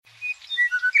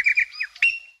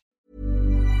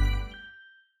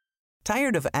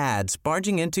Tired of ads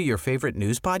barging into your favorite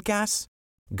news podcasts?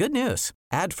 Good news.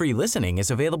 Ad-free listening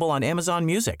is available on Amazon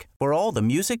Music for all the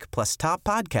music plus top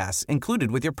podcasts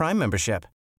included with your Prime membership.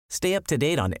 Stay up to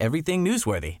date on everything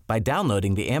newsworthy by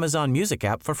downloading the Amazon Music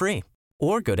app for free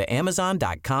or go to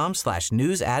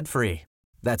amazon.com/news ad free.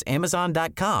 That's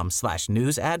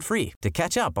amazon.com/news ad free to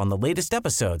catch up on the latest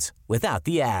episodes without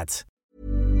the ads.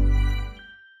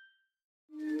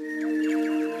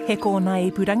 He kōna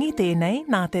ipurangi tēnei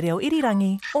nā te reo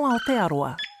irirangi o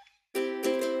Aotearoa.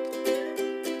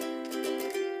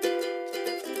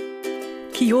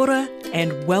 Kia ora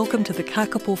and welcome to the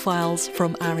Kākāpō Files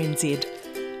from RNZ.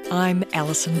 I'm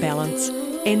Alison Balance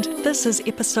and this is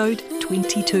episode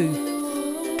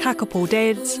 22. Kākāpō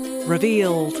Dads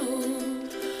Revealed.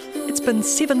 It's been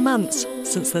 7 months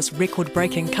since this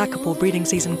record-breaking Kākāpō breeding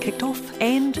season kicked off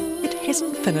and it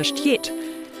hasn't finished yet.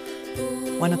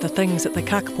 One of the things that the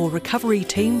Kākāpō recovery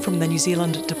team from the New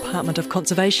Zealand Department of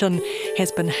Conservation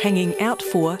has been hanging out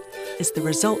for is the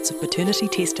results of paternity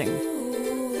testing.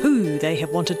 Who they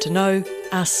have wanted to know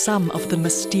are some of the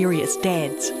mysterious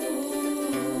dads.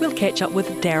 We'll catch up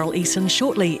with Daryl Eason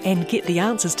shortly and get the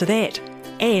answers to that,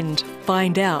 and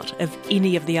find out if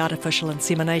any of the artificial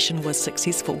insemination was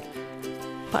successful.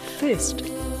 But first,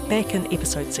 back in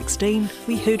episode 16,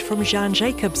 we heard from Jean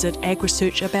Jacobs at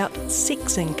AgResearch about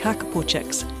sexing Kākāpō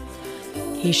chicks.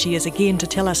 Here she is again to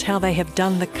tell us how they have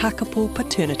done the Kākāpō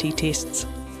paternity tests.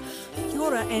 Kia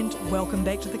ora and welcome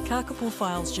back to the Kākāpō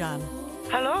Files, Jean.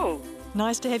 Hello.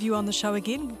 Nice to have you on the show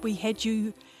again. We had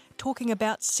you talking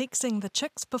about sexing the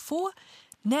chicks before.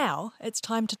 Now it's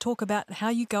time to talk about how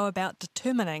you go about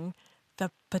determining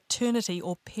the paternity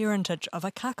or parentage of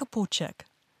a Kākāpō chick.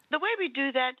 The way we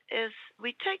do that is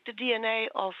we take the DNA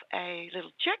of a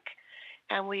little chick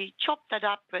and we chop that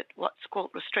up with what's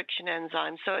called restriction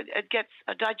enzymes. So it gets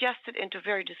digested into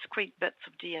very discrete bits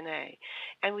of DNA.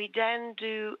 And we then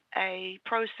do a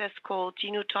process called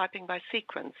genotyping by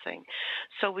sequencing.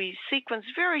 So we sequence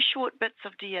very short bits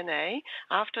of DNA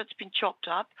after it's been chopped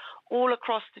up all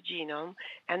across the genome,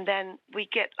 and then we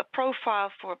get a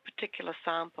profile for a particular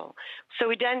sample. So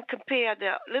we then compare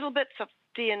the little bits of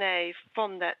DNA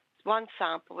from that one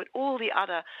sample with all the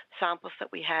other samples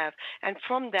that we have, and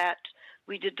from that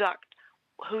we deduct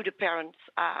who the parents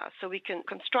are. So we can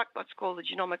construct what's called the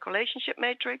genomic relationship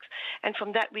matrix, and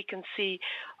from that we can see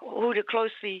who the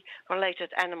closely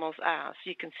related animals are. So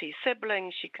you can see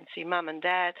siblings, you can see mum and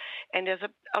dad, and there's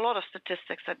a lot of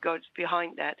statistics that goes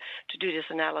behind that to do this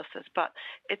analysis. But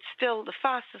it's still the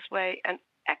fastest way and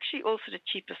actually also the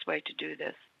cheapest way to do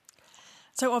this.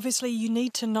 So obviously you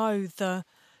need to know the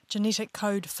genetic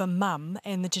code for mum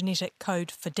and the genetic code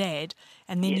for dad,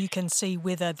 and then Yes. you can see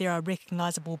whether there are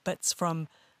recognisable bits from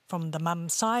the mum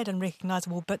side and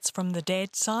recognisable bits from the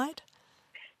dad side.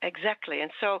 Exactly.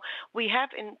 And so we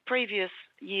have in previous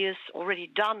years already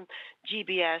done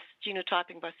GBS,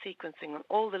 genotyping by sequencing, on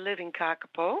all the living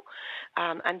Kākāpō,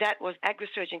 and that was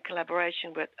AgResearch in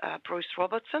collaboration with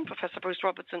Professor Bruce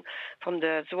Robertson from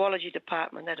the zoology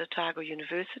department at Otago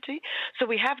University. So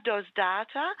we have those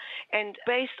data, and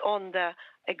based on the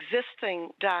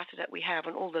existing data that we have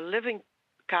on all the living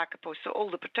Kākāpō, so all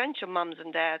the potential mums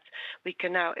and dads, we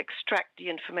can now extract the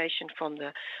information from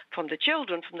the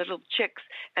children, from the little chicks,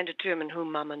 and determine who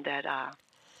mum and dad are.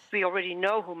 We already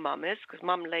know who mum is because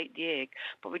mum laid the egg,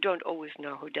 but we don't always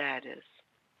know who dad is.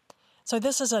 So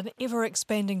this is an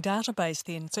ever-expanding database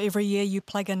then. So every year you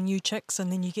plug in new chicks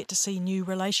and then you get to see new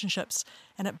relationships,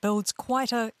 and it builds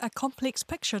quite a complex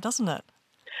picture, doesn't it?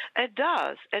 It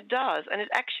does. And it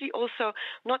actually also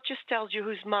not just tells you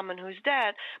who's mum and who's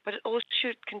dad, but it also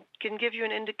can give you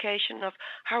an indication of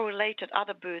how related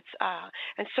other birds are.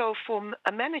 And so for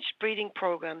a managed breeding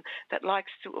program that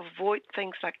likes to avoid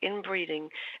things like inbreeding,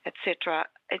 etc.,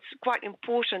 it's quite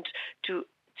important to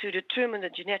determine the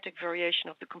genetic variation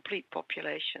of the complete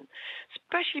population,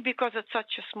 especially because it's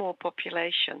such a small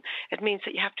population. It means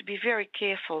that you have to be very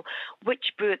careful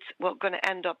which birds are going to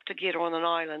end up together on an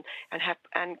island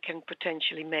and can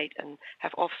potentially mate and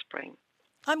have offspring.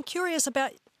 I'm curious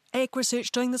about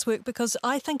AgResearch doing this work because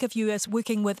I think of you as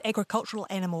working with agricultural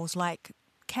animals like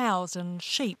cows and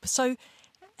sheep. So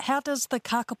how does the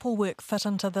Kākāpō work fit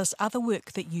into this other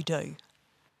work that you do?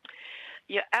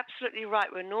 You're absolutely right.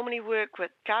 We normally work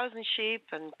with cows and sheep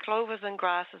and clovers and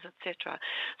grasses, etc.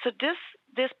 So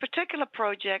this particular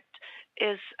project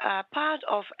is part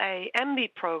of a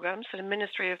MB program, so the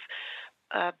Ministry of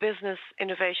Business,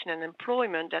 Innovation and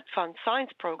Employment that funds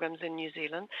science programs in New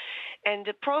Zealand. And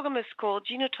the program is called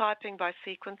Genotyping by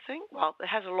Sequencing. Well, it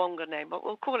has a longer name, but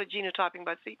we'll call it Genotyping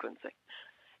by Sequencing.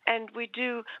 And we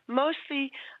do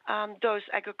mostly those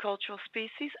agricultural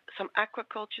species, some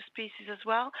aquaculture species as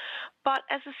well. But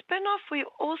as a spin-off, we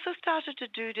also started to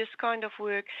do this kind of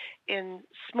work in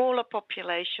smaller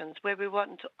populations where we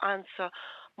want to answer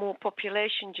more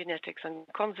population genetics and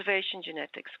conservation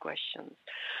genetics questions.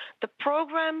 The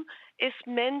program is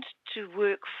meant to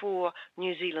work for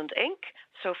New Zealand Inc.,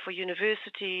 so for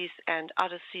universities and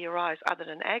other CRIs other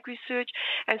than ag research.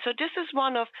 And so this is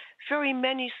one of very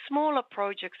many smaller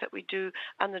projects that we do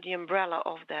under the umbrella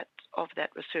of that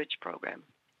research program.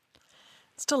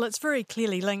 Still, it's very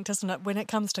clearly linked, isn't it? When it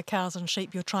comes to cows and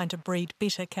sheep, you're trying to breed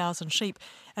better cows and sheep.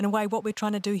 In a way, what we're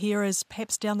trying to do here is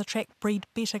perhaps down the track breed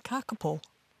better Kākāpō.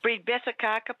 Breed better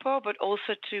Kākāpō, but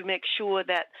also to make sure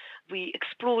that we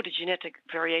explore the genetic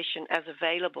variation as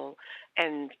available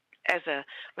and, as a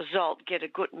result, get a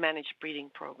good managed breeding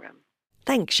program.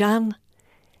 Thanks, Jean.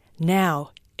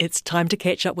 Now, it's time to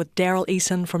catch up with Daryl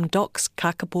Eason from DOC's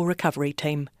Kākāpō Recovery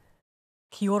Team.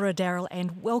 Kia ora, Daryl,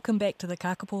 and welcome back to the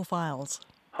Kākāpō Files.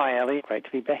 Hi, Ali. Great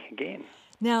to be back again.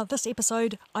 Now, this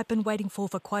episode I've been waiting for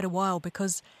quite a while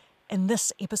because in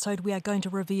this episode we are going to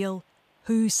reveal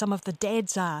who some of the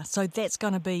dads are. So that's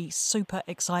going to be super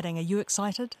exciting. Are you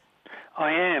excited?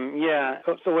 I am, yeah.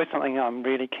 It's always something I'm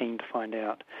really keen to find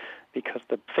out because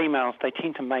the females, they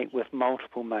tend to mate with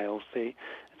multiple males. It's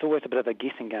always a bit of a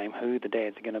guessing game who the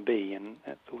dads are going to be, and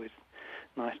it's always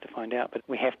nice to find out. But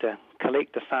we have to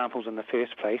collect the samples in the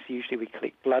first place. Usually we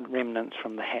collect blood remnants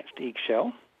from the hatched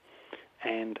eggshell,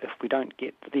 and if we don't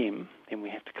get them, then we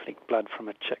have to collect blood from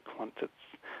a chick once it's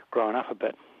grown up a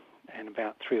bit and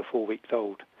about 3 or 4 weeks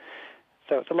old.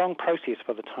 So it's a long process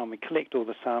by the time we collect all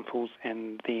the samples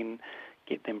and then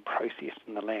get them processed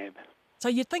in the lab. So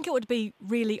you'd think it would be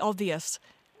really obvious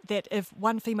that if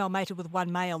one female mated with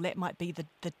one male, that might be the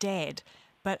dad.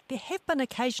 But there have been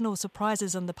occasional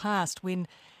surprises in the past when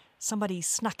somebody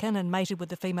snuck in and mated with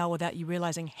the female without you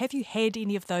realising. Have you had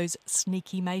any of those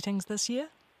sneaky matings this year?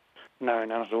 No,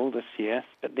 not at all this year.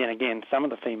 But then again, some of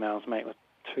the females mate with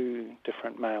 2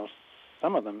 different males.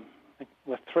 Some of them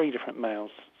with 3 different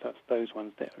males. So it's those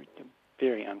ones that we're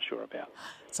very unsure about.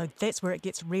 So that's where it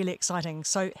gets really exciting.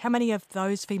 So how many of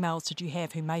those females did you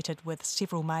have who mated with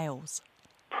several males?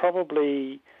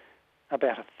 Probably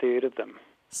about a third of them.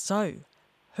 So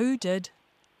who did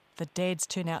the dads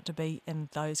turn out to be in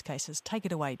those cases? Take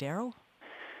it away, Daryl.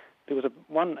 There was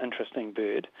one interesting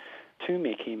bird.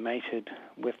 Tūmeki mated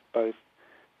with both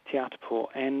Te Atapō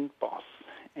and Boss,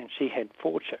 and she had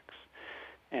 4 chicks.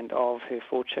 And of her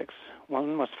 4 chicks,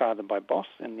 one was fathered by Boss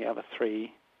and the other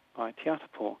 3 by Te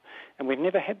Atapō. And we've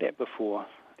never had that before.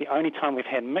 The only time we've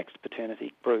had mixed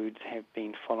paternity broods have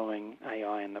been following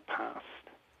AI in the past.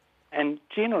 And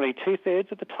generally, 2/3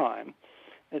 of the time,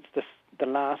 it's the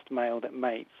last male that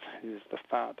mates who's the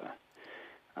father.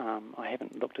 I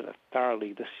haven't looked at it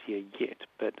thoroughly this year yet,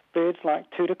 but birds like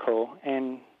Tūtoko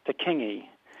and Te Kingi,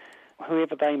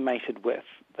 whoever they mated with,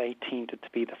 they tended to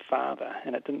be the father,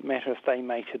 and it didn't matter if they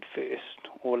mated first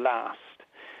or last.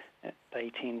 They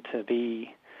tend to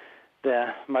be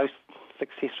the most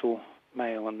successful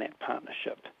male in that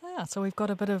partnership. So we've got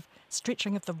a bit of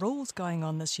stretching of the rules going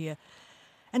on this year.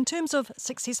 In terms of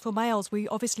successful males, we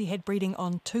obviously had breeding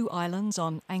on 2 islands,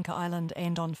 on Anchor Island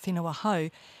and on Whenua Hou.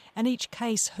 In each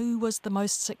case, who was the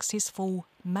most successful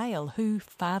male? Who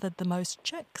fathered the most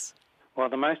chicks? Well,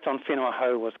 the most on Whenua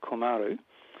Hou was Komaru.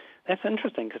 That's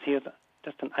interesting because he was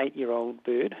just an 8-year-old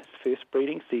bird, his first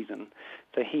breeding season.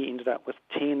 So he ended up with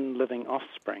 10 living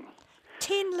offspring.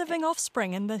 10 living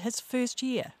offspring in his first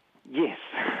year? Yes.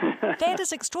 That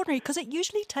is extraordinary because it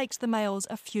usually takes the males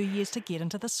a few years to get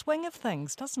into the swing of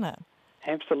things, doesn't it?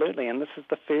 Absolutely, and this is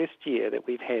the first year that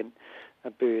we've had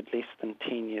a bird less than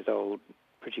 10 years old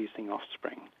producing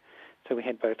offspring. So we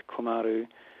had both Komaru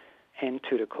and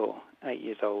Tūtoko, 8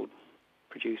 years old,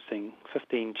 producing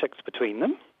 15 chicks between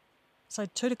them. So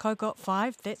Tūtoko got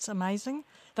 5, that's amazing.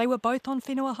 They were both on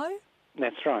Whenua Hou?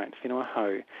 That's right, Whenua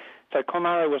Hou. So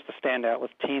Komaru was the standout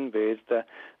with 10 birds.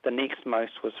 The next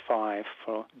most was 5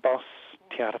 for Boss,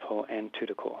 Te Atapō and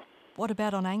Tūtoko. What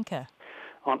about on Anchor?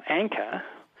 On Anchor,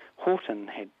 Horton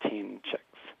had 10 chicks.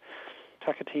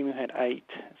 Takatimu had 8,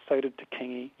 so did Te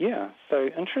Kingi. Yeah, so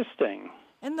interesting.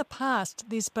 In the past,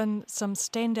 there's been some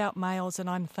standout males, and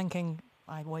I'm thinking,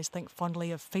 I always think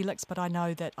fondly of Felix, but I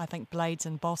know that I think Blades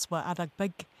and Boss were other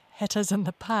big hitters in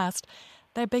the past.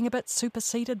 They're being a bit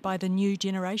superseded by the new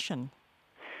generation.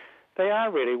 They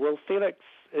are really. Well, Felix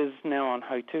is now on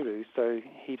Hauturu, so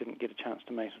he didn't get a chance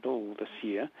to mate at all this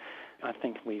year. I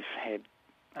think we've had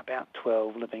about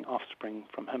 12 living offspring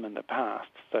from him in the past,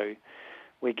 so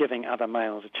we're giving other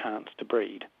males a chance to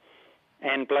breed.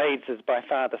 And Blades is by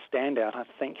far the standout. I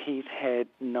think he's had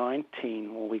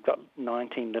 19, or we've got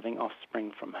 19 living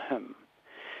offspring from him.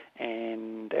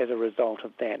 And as a result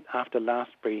of that, after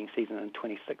last breeding season in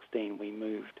 2016, we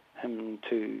moved him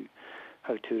to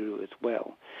Hauturu as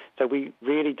well. So we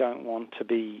really don't want to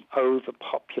be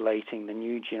overpopulating the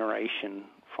new generation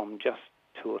from just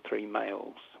 2 or 3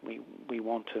 males. We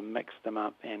want to mix them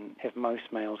up and have most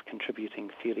males contributing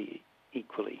fairly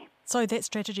equally. So that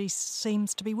strategy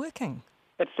seems to be working.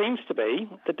 It seems to be.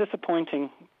 The disappointing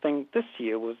thing this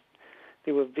year was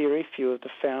there were very few of the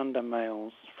founder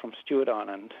males from Stewart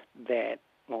Island that,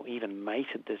 well, even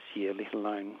mated this year, let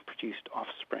alone produced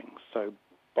offspring. So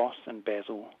Boss and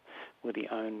Basil were the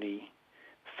only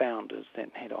founders that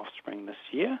had offspring this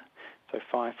year. So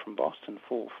 5 from Boss and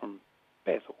 4 from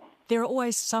Basil. There are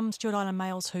always some Stewart Island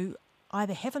males who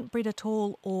either haven't bred at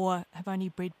all or have only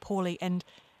bred poorly, and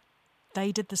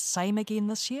they did the same again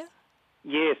this year?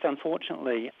 Yes,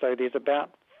 unfortunately. So there's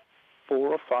about 4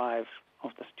 or 5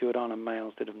 of the Stewart Island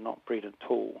males that have not bred at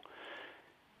all.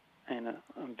 And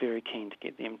I'm very keen to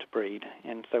get them to breed.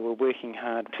 And so we're working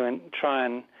hard to try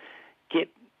and get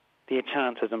their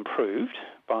chances improved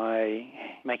by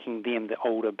making them the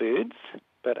older birds.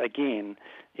 But again,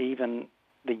 even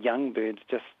the young birds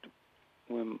just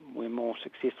were more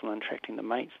successful in attracting the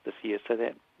mates this year, so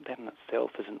that in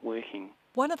itself isn't working.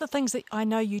 One of the things that I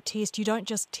know you don't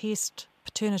just test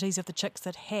paternities of the chicks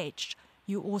that hatched,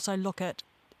 you also look at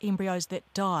embryos that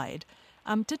died.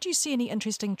 Did you see any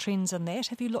interesting trends in that?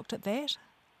 Have you looked at that?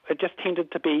 It just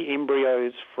tended to be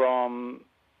embryos from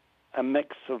a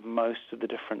mix of most of the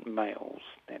different males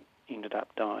that ended up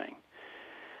dying.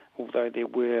 Although there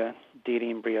were dead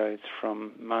embryos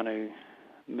from Manu,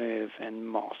 Merv and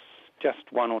Moss,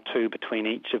 just 1 or 2 between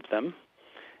each of them,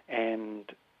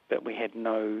 but we had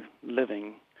no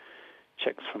living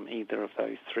chicks from either of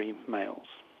those 3 males.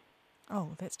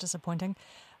 Oh, that's disappointing.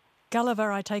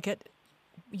 Gulliver, I take it,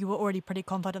 you were already pretty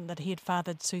confident that he had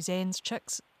fathered Suzanne's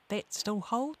chicks. That still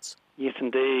holds? Yes,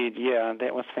 indeed. Yeah,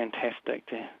 that was fantastic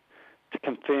to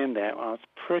confirm that. I was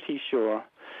pretty sure,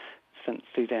 since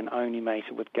Suzanne only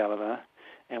mated with Gulliver,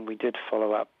 and we did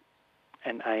follow up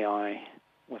an AI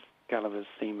with Gulliver's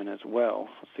semen as well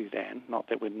for Suzanne. Not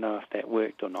that we'd know if that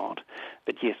worked or not,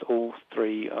 but yes, all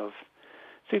 3 of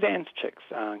Suzanne's chicks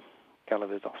are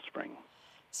Gulliver's offspring.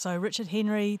 So Richard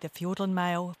Henry, the Fiordland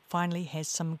male, finally has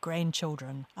some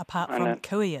grandchildren, apart from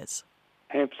Kuia's.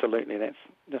 Absolutely, that's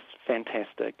just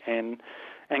fantastic. And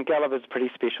Gulliver's pretty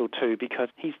special too, because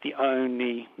he's the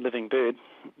only living bird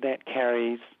that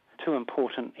carries 2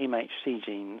 important MHC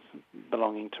genes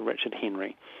belonging to Richard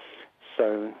Henry.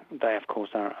 So they, of course,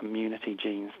 are immunity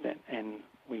genes, and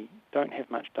we don't have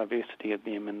much diversity of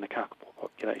them in the Kākāpō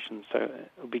population, so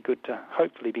it'll be good to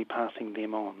hopefully be passing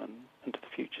them on into the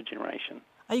future generation.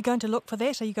 Are you going to look for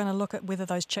that? Are you going to look at whether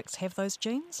those chicks have those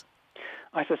genes?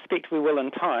 I suspect we will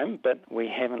in time, but we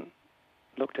haven't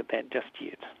looked at that just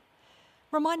yet.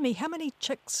 Remind me, how many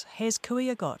chicks has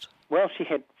Kuia got? Well, she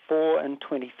had 4 in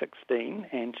 2016,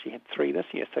 and she had 3 this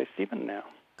year, so 7 now.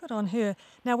 Good on her.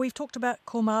 Now, we've talked about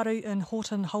Komaru and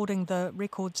Horton holding the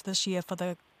records this year for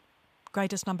the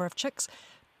greatest number of chicks.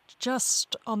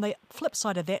 Just on the flip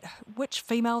side of that, which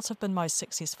females have been most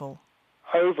successful?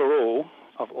 Overall,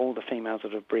 of all the females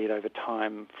that have bred over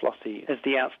time, Flossie is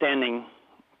the outstanding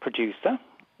producer.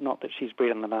 Not that she's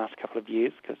bred in the last couple of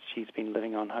years, because she's been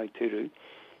living on Hauturu.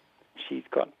 She's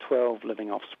got 12 living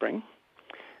offspring.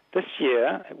 This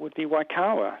year, it would be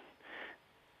Waikawa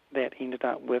that ended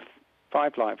up with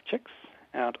 5 live chicks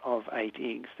out of 8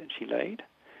 eggs that she laid.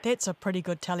 That's a pretty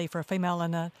good tally for a female,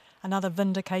 and another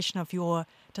vindication of your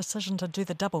decision to do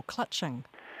the double clutching.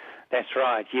 That's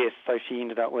right, yes. So she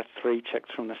ended up with 3 chicks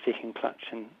from the second clutch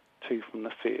and 2 from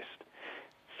the first.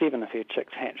 7 of her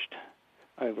chicks hatched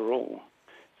overall.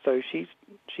 So she's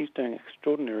doing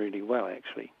extraordinarily well,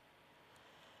 actually.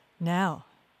 Now,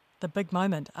 the big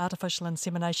moment, artificial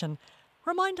insemination.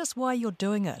 Remind us why you're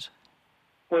doing it.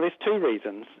 Well, there's 2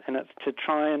 reasons, and it's to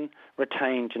try and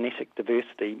retain genetic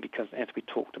diversity, because as we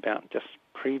talked about just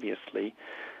previously,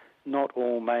 not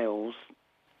all males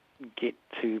get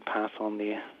to pass on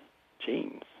their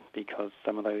genes, because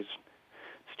some of those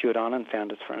Stewart Island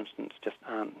founders, for instance, just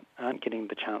aren't getting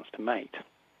the chance to mate.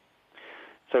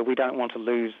 So we don't want to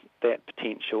lose that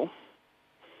potential.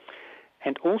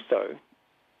 And also,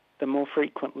 the more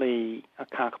frequently a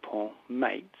Kākāpō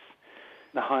mates,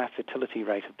 the higher fertility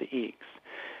rate of the eggs.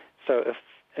 So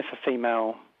if a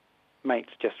female mates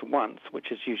just once,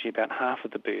 which is usually about half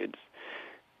of the birds,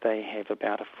 they have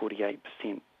about a 48%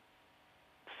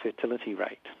 fertility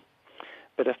rate.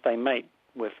 But if they mate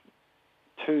with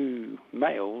 2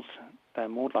 males, they're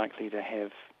more likely to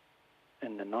have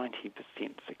in the 90%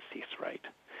 success rate.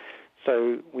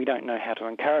 So we don't know how to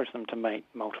encourage them to mate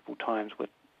multiple times with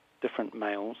different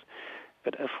males,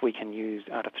 but if we can use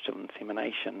artificial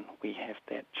insemination, we have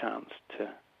that chance to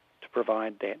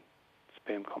provide that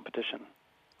sperm competition.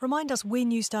 Remind us when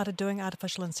you started doing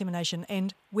artificial insemination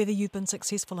and whether you've been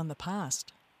successful in the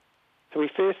past. So we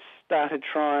first started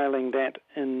trialling that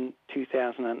in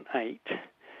 2008,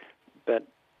 but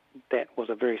that was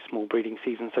a very small breeding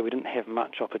season, so we didn't have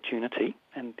much opportunity.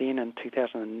 And then in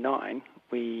 2009,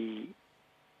 we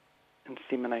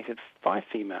inseminated 5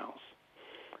 females,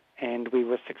 and we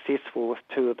were successful with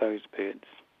 2 of those birds.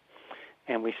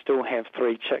 And we still have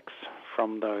 3 chicks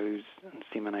from those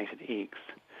inseminated eggs,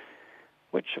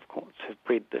 which, of course, have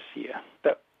bred this year.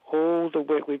 But all the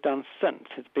work we've done since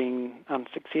has been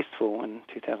unsuccessful in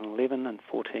 2011 and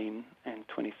 14 and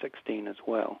 2016 as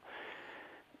well.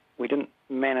 We didn't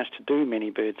manage to do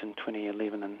many birds in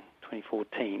 2011 and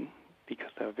 2014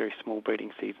 because they were very small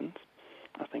breeding seasons,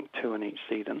 I think 2 in each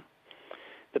season.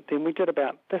 But then we did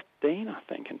about 15, I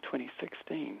think, in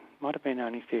 2016. Might have been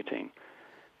only 13.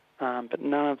 But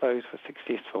none of those were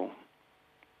successful.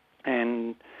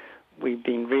 And we've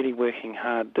been really working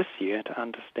hard this year to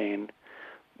understand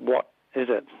what is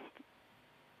it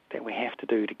that we have to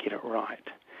do to get it right.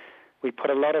 We put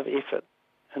a lot of effort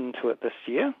into it this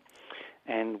year,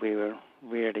 and we were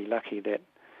really lucky that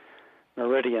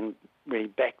Meridian really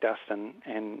backed us and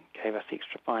gave us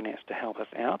extra finance to help us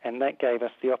out, and that gave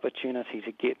us the opportunity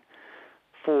to get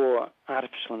 4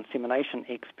 artificial insemination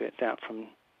experts out from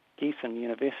Gießen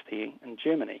University in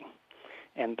Germany,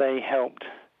 and they helped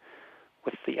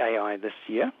with the AI this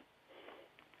year,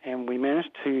 and we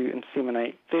managed to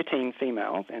inseminate 13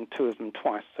 females and 2 of them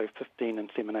twice, so 15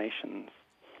 inseminations.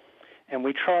 And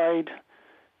we tried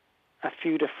a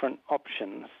few different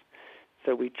options.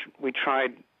 So we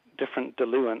tried different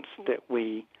diluents that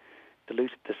we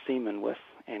diluted the semen with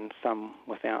and some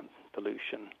without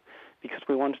dilution, because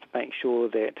we wanted to make sure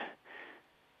that,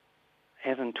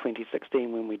 as in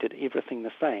 2016 when we did everything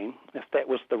the same, if that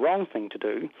was the wrong thing to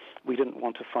do, we didn't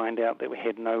want to find out that we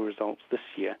had no results this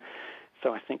year.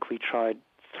 So I think we tried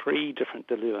 3 different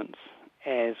diluents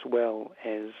as well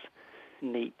as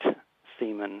neat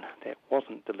semen that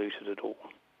wasn't diluted at all.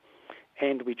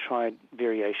 And we tried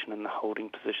variation in the holding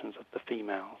positions of the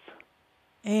females.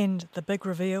 And the big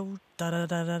reveal,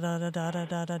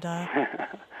 da-da-da-da-da-da-da-da-da.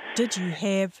 Did you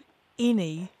have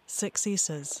any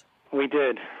successes? We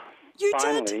did. You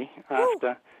Finally,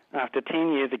 did? after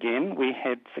 10 years again, we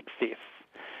had success.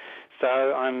 So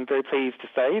I'm very pleased to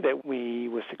say that we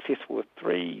were successful with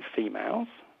 3 females,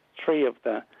 3 of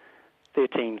the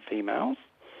 13 females.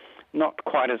 Not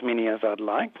quite as many as I'd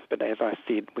like, but as I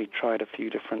said, we tried a few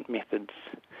different methods,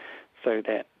 so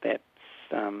that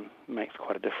makes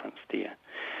quite a difference there.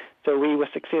 So we were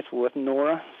successful with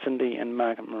Nora, Cindy, and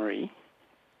Margaret Marie.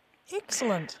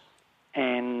 Excellent.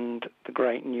 And the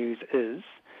great news is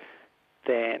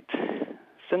that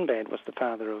Sinbad was the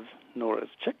father of Nora's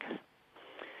chick,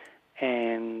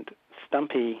 and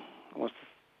Stumpy was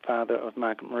the father of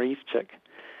Margaret Marie's chick,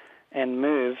 and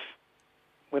Merv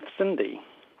with Cindy,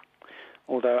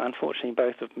 although unfortunately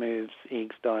both of Merv's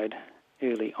eggs died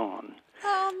early on.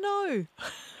 Oh, no.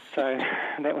 So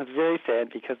that was very sad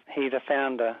because he's a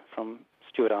founder from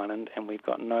Stewart Island and we've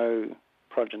got no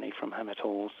progeny from him at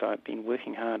all. So I've been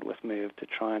working hard with Merv to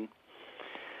try and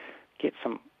get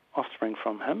some offspring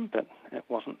from him, but it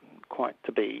wasn't quite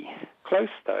to be. Close,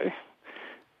 though.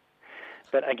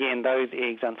 But again, those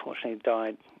eggs unfortunately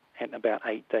died at about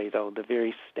 8 days old, the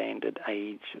very standard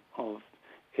age of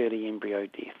early embryo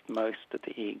death. Most of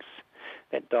the eggs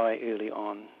that die early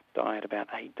on die at about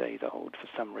 8 days old for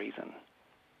some reason.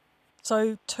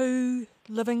 So 2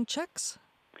 living chicks?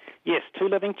 Yes, 2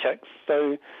 living chicks.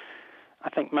 So I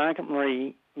think Margaret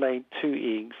Marie laid 2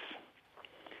 eggs,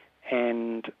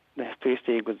 and the first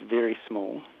egg was very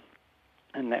small,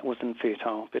 and that was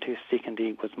infertile, but her second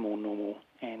egg was more normal,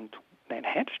 and that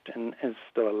hatched and is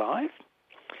still alive.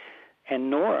 And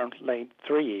Nora laid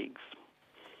 3 eggs,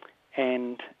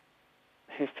 and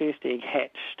her first egg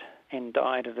hatched and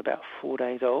died at about 4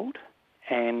 days old,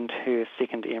 and her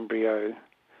second embryo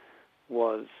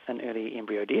was an early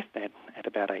embryo death at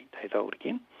about 8 days old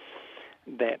again.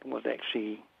 That was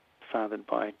actually fathered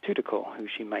by Tutukul, who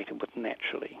she mated with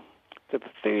naturally. So the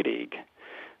third egg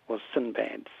was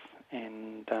Sinbad's,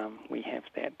 and we have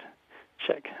that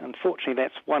chick. Unfortunately,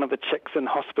 that's one of the chicks in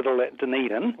hospital at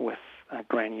Dunedin with a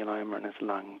granuloma in his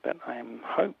lung, but I'm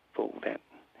hopeful that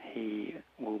he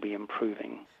will be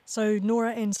improving. So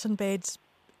Nora and Sinbad's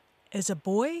is a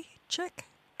boy chick?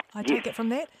 I take it from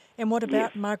that? And what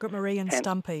about Yes. Margaret Marie and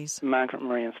Stumpy's? Margaret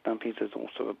Marie and Stumpy's is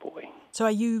also a boy. So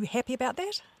are you happy about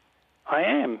that? I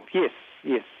am, yes.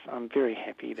 I'm very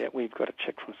happy that we've got a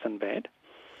chick from Sinbad.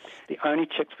 The only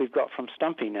chicks we've got from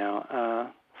Stumpy now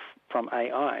are from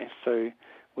AI. So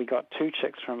we got 2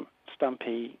 chicks from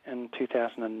Stumpy in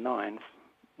 2009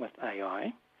 with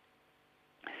AI.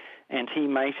 And he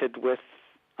mated with,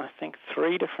 I think,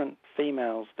 3 different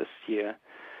females this year,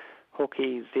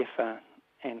 Hawkeye, Zephyr,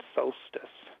 and Solstice,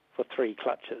 for 3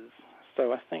 clutches.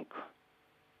 So I think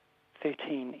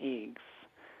 13 eggs,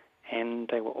 and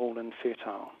they were all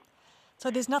infertile. So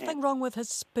there's nothing wrong with his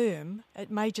sperm. It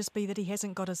may just be that he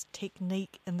hasn't got his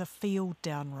technique in the field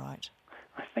down right.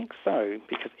 I think so,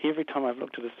 because every time I've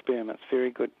looked at his sperm, it's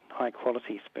very good,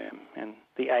 high-quality sperm, and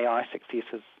the AI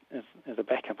success is a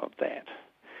backup of that.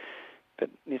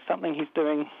 But there's something he's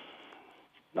doing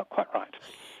not quite right.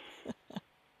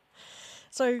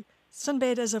 So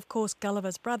Sinbad is, of course,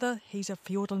 Gulliver's brother. He's a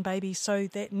Fiordland baby, so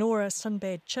that Nora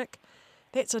Sinbad chick,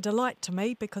 that's a delight to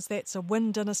me because that's a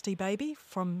Wynn dynasty baby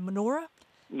from Nora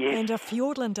and a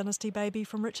Fiordland dynasty baby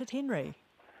from Richard Henry.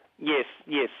 Yes,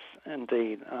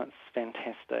 indeed. It's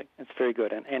fantastic. It's very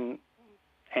good.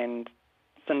 And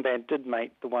Sinbad did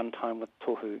mate the one time with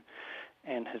Tohu,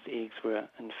 and his eggs were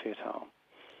infertile.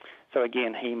 So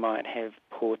again, he might have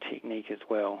poor technique as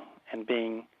well. And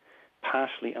being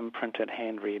partially imprinted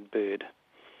hand-reared bird,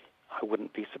 I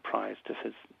wouldn't be surprised if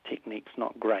his technique's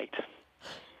not great.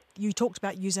 You talked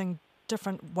about using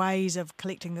different ways of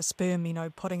collecting the sperm,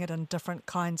 putting it in different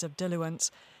kinds of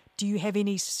diluents. Do you have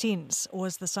any sense, or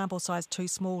is the sample size too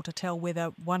small to tell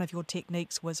whether one of your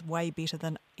techniques was way better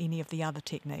than any of the other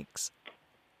techniques?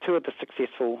 2 of the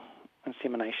successful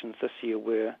inseminations this year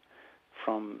were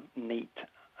from neat,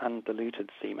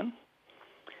 undiluted semen,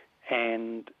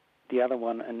 and the other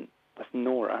one with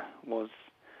Nora was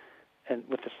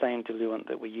with the same diluent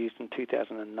that we used in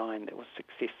 2009 that was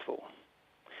successful,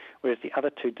 whereas the other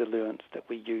 2 diluents that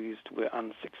we used were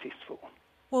unsuccessful.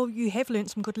 Well, you have learnt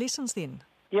some good lessons then.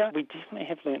 Yeah, we definitely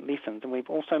have learnt lessons, and we've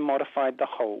also modified the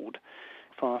hold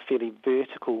from a fairly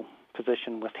vertical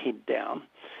position with head down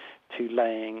to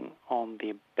laying on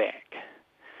their back.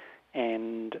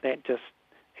 And that just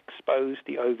exposed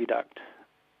the oviduct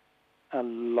a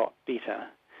lot better,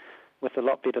 with a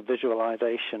lot better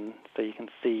visualization, so you can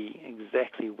see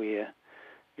exactly where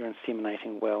you're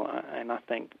inseminating well. And I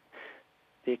think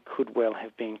there could well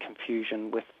have been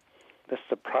confusion with the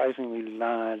surprisingly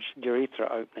large urethra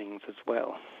openings as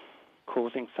well,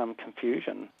 causing some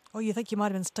confusion. Oh, you think you might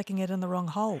have been sticking it in the wrong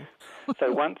hole?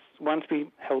 So once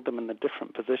we held them in the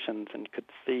different positions and could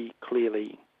see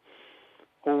clearly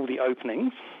all the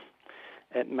openings,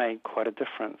 it made quite a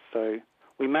difference. So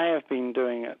we may have been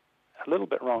doing it a little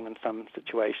bit wrong in some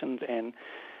situations, and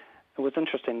it was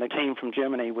interesting. The team from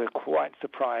Germany were quite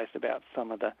surprised about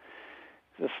some of the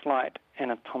slight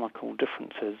anatomical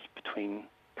differences between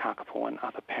Kākāpō and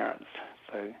other parrots.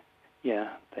 So, yeah,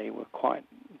 they were quite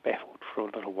baffled for a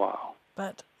little while.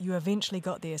 But you eventually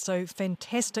got there. So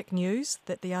fantastic news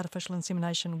that the artificial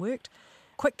insemination worked.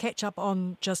 Quick catch up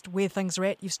on just where things are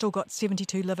at. You've still got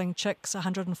 72 living chicks,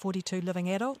 142 living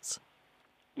adults?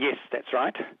 Yes, that's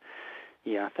right.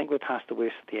 Yeah, I think we're past the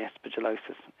worst of the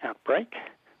aspergillosis outbreak.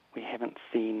 We haven't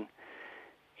seen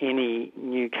any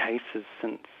new cases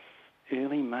since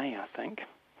early May, I think.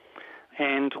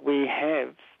 And we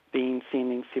have been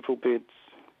sending several birds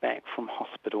back from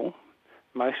hospital,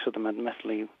 most of them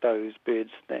admittedly those birds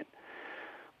that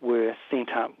were sent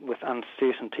up with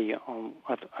uncertainty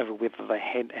over whether they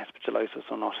had aspergillosis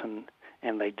or not,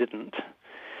 and they didn't.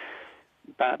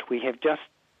 But we have just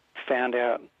found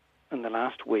out in the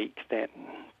last week that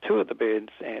 2 of the birds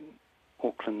at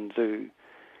Auckland Zoo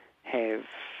have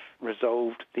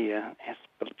resolved their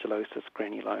aspergillosis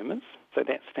granulomas. So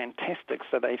that's fantastic.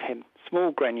 So they've had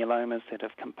small granulomas that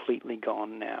have completely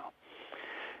gone now.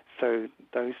 So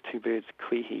those 2 birds,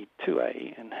 Kuihi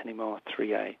 2A and Hinimoa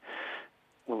 3A,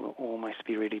 will almost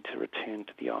be ready to return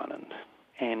to the island.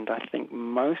 And I think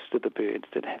most of the birds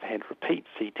that have had repeat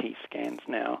CT scans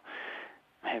now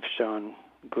have shown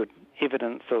good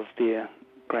evidence of their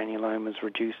granulomas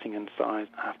reducing in size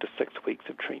after 6 weeks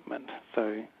of treatment.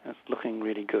 So it's looking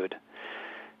really good.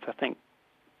 So I think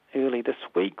early this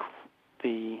week,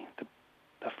 the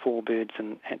 4 birds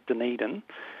at Dunedin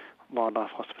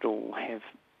Wildlife Hospital will have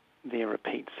their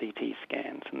repeat CT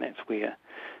scans, and that's where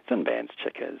Sinbad's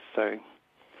chick is. So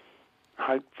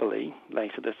hopefully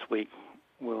later this week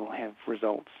we'll have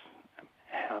results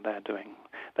how they're doing.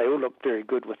 They all look very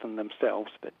good within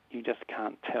themselves, but you just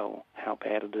can't tell how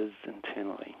bad it is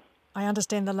internally. I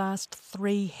understand the last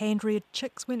 3 hand-reared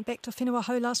chicks went back to Whenua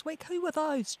Hou last week. Who were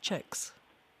those chicks?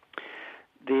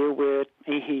 there were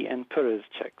Ihi and Pura's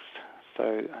chicks.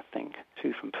 So I think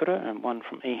 2 from Pura and 1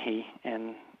 from Ihi,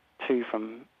 and 2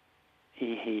 from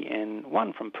Ihi and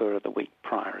 1 from Pura the week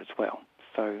prior as well.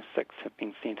 So 6 have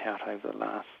been sent out over the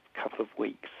last couple of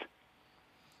weeks.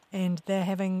 And they're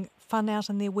having fun out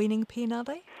in their weaning pen, are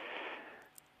they?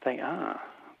 They are.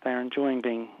 They're enjoying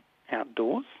being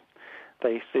outdoors.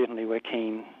 They certainly were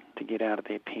keen to get out of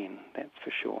their pen, that's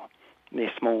for sure.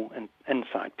 Their small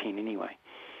inside pen anyway.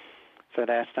 So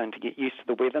they're starting to get used to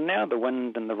the weather now, the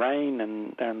wind and the rain,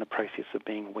 and they're in the process of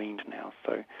being weaned now.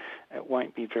 So it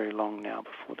won't be very long now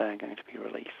before they're going to be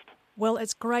released. Well,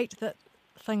 it's great that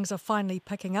things are finally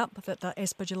picking up, that the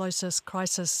aspergillosis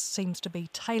crisis seems to be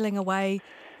tailing away.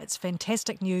 It's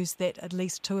fantastic news that at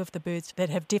least 2 of the birds that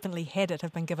have definitely had it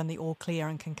have been given the all clear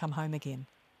and can come home again.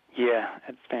 Yeah,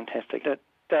 it's fantastic. It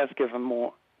does give them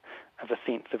more of a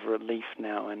sense of relief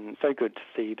now, and so good to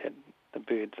see that the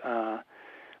birds are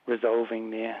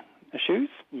resolving their issues.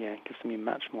 Yeah, it gives me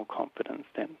much more confidence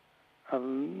that a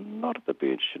lot of the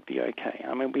birds should be okay.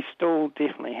 I mean, we still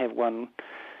definitely have one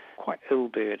quite ill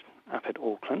bird up at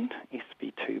Auckland.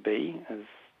 SB2B is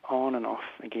on and off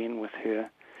again with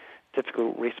her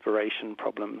difficult respiration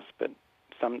problems, but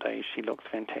some days she looks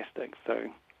fantastic. So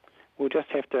we'll just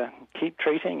have to keep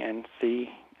treating and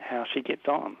see how she gets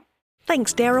on.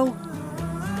 Thanks, Daryl.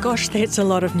 Gosh, that's a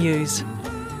lot of news.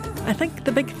 I think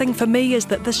the big thing for me is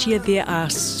that this year there are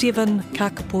 7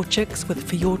 Kākāpō chicks with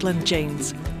Fiordland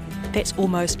genes. That's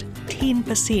almost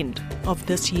 10% of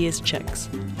this year's chicks.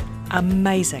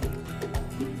 Amazing.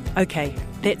 Okay,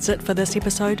 that's it for this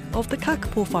episode of the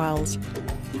Kākāpō Files.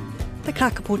 The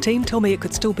Kākāpō team tell me it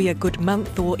could still be a good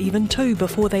month or even 2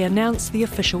 before they announce the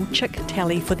official chick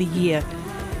tally for the year.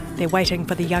 They're waiting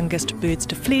for the youngest birds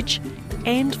to fledge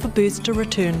and for birds to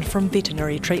return from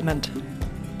veterinary treatment.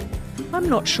 I'm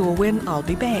not sure when I'll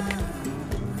be back.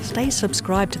 Stay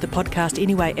subscribed to the podcast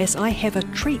anyway, as I have a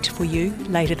treat for you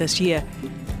later this year.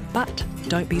 But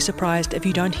don't be surprised if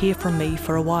you don't hear from me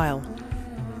for a while.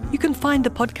 You can find the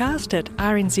podcast at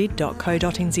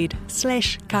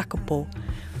rnz.co.nz/Kākāpō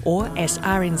or as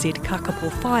RNZ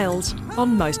Kākāpō Files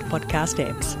on most podcast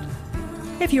apps.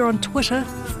 If you're on Twitter,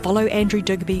 follow Andrew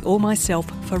Digby or myself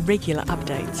for regular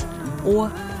updates, or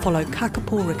follow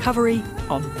Kākāpō Recovery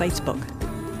on Facebook.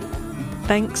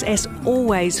 Thanks as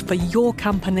always for your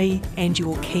company and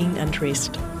your keen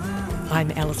interest.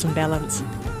 I'm Alison Balance.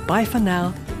 Bye for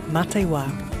now. Mate wā.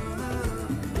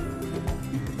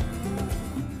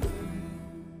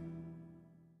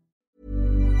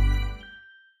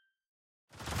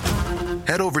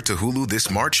 Head over to Hulu this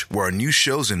March, where our new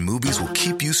shows and movies will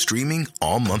keep you streaming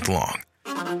all month long.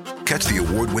 Catch the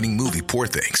award-winning movie Poor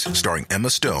Things, starring Emma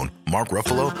Stone, Mark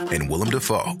Ruffalo, and Willem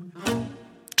Dafoe.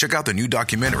 Check out the new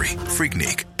documentary,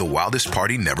 Freaknik, The Wildest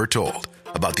Party Never Told,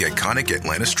 about the iconic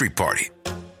Atlanta street party.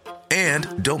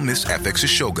 And don't miss FX's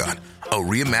Shogun, a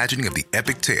reimagining of the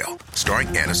epic tale starring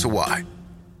Anna Sawai.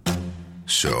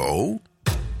 So,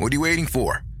 what are you waiting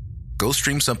for? Go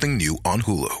stream something new on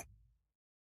Hulu.